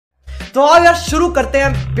तो आओ यार शुरू करते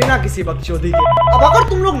हैं बिना किसी बकचोदी के। अब अगर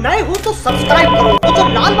तुम लोग नए हो तो सब्सक्राइब करो, वो जो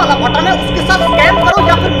लाल वाला बटन है उसके साथ स्कैम करो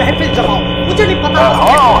या फिर महफिल जमाओ, मुझे नहीं पता।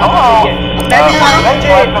 मैं भी आ रहा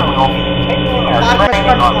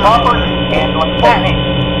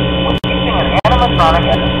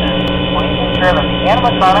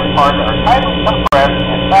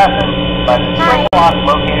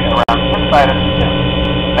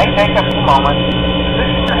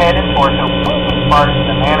parts in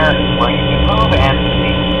a manner where you can move and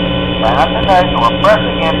see. Try not to touch or press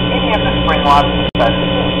against any of the spring locks inside the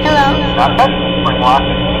suit. Hello. Do not touch the spring locks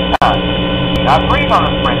at any time. Do not breathe on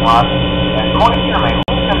the spring locks, as moisture may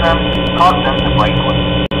loosen them and cause them to break loose.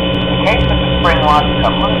 In case that the spring locks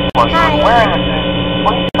come loose while you are wearing a suit,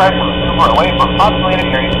 please try to maneuver away from populated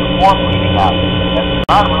areas before bleeding out. That does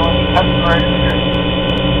not ruin the customer experience.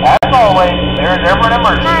 As always, if there is ever an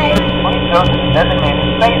emergency, please go to the designated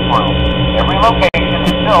safe room. Every location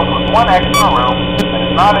is filled with one extra room that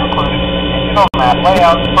is not included in the digital map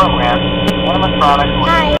layout program, animatronics, or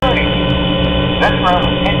security. This room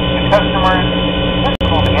is hidden to customers,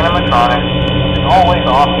 visible to animatronics, and is always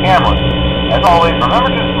off camera. As always, remember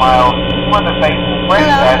to smile for the face of Freddy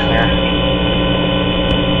Fazbear's Pizza.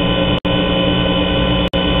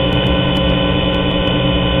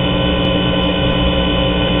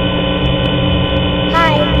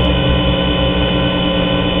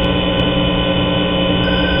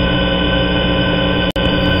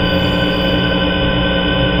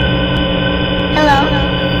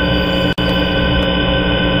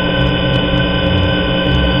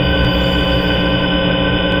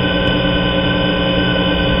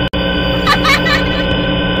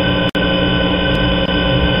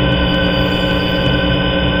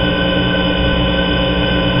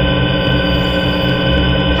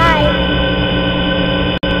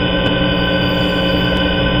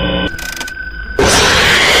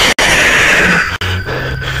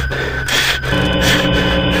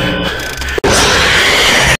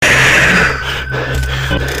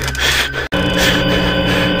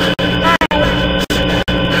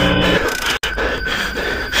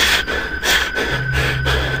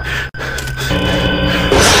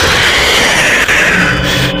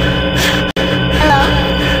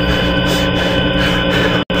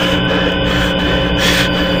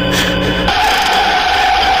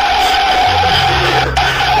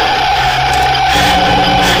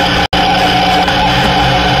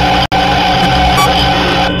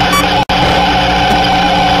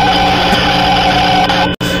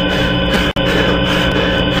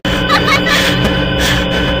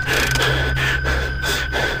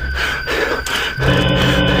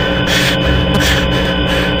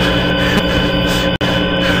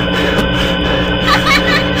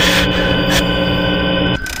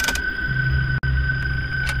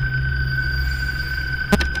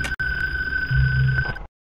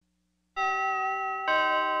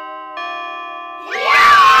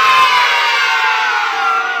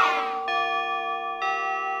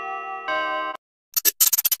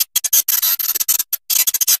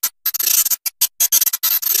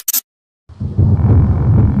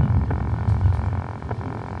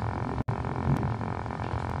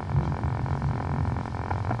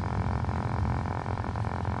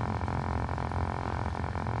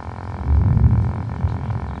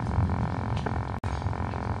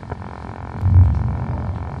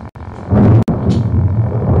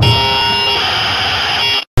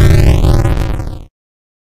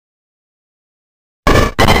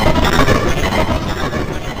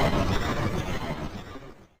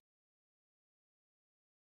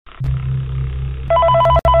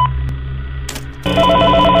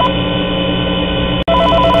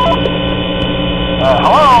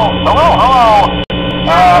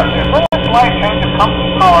 There's a slight change of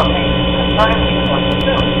company policy concerning use of the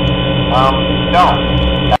suit. Don't.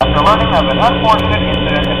 After learning of an unfortunate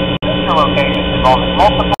incident at the sister location involving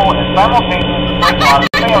multiple and simultaneous spring lock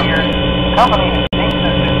failures, the company has deemed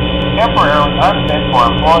the suit temporarily unfit for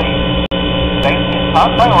employees. Safety is top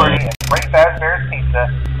priority at Freddy Fazbear's Pizza,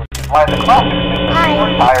 which supplies a classic suit of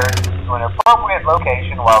sewer tires to an appropriate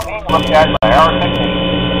location while being looked at by our technicians.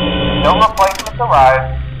 Until replacements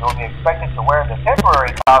arrive, you will be expected to wear the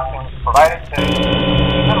temporary costumes provided to you.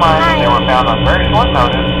 Keep in mind that they were found on very short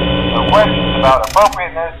notice, so questions about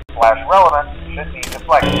appropriateness/relevance should be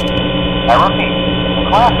deflected. I repeat, the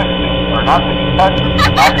classic suits are not to be touched,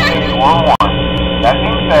 activated, or worn. That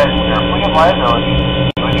being said, we are free of liability.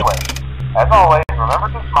 Do as you wish. As always, remember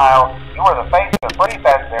to smile. You are the face of Freddy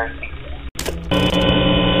Fazbear's Pizza.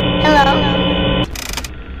 Hello.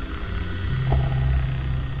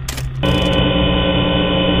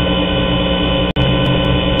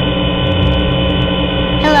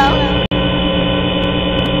 Hello.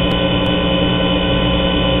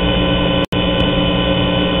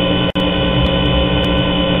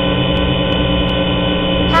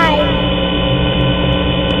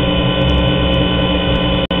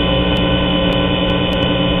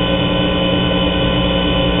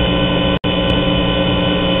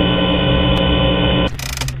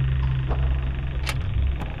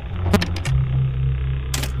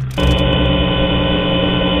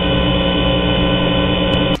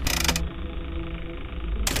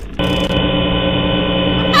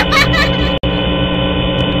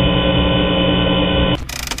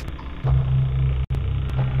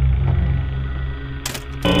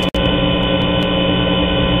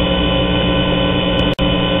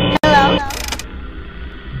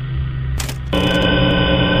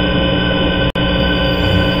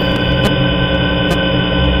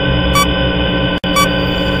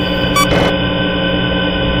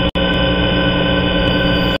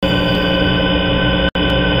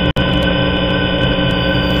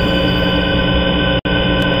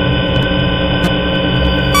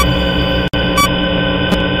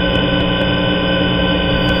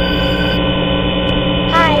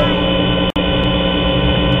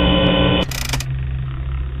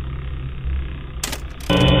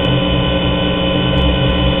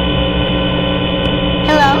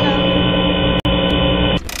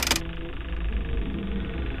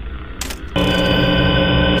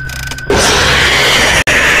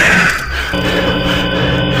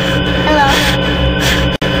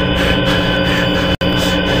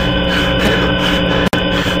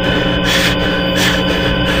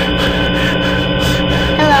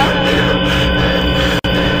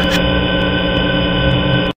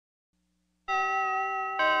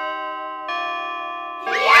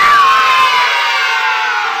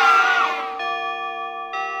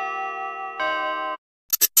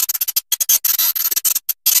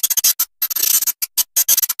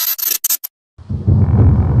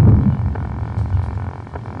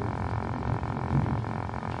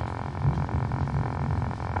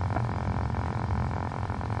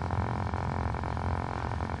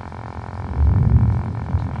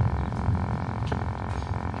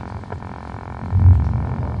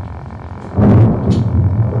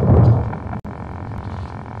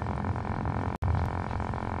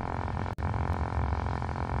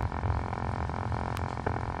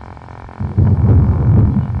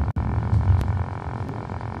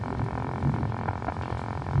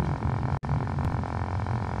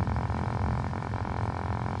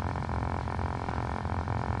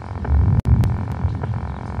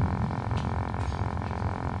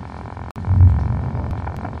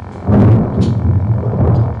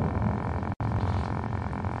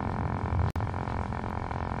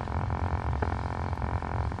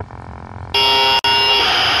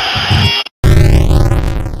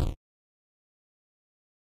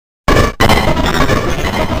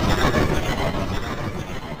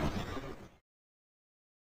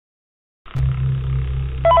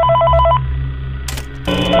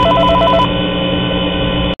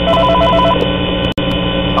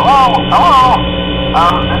 Hello.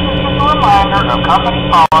 This is just a reminder of company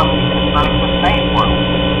policy concerning the safe room.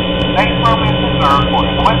 The safe room is reserved for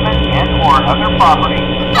equipment and or other property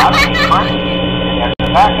not in current use and as a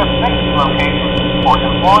backup safety location for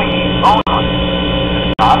employees only.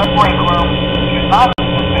 It's not a break room. It should not be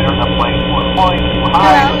considered a place for employees to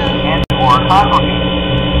hide and or congregate.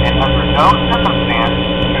 And under no circumstance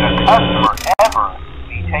should a customer ever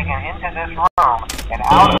be taken into this room and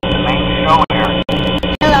out of the main show area.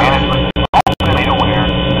 Management is also made aware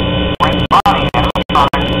that the spring body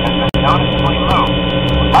animatronic has been noticeably moved.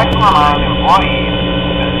 We'd like to remind employees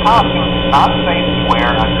that this costume is not safe to wear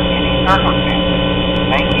under any circumstances.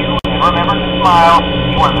 Thank you, and remember to smile.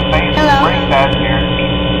 You are the face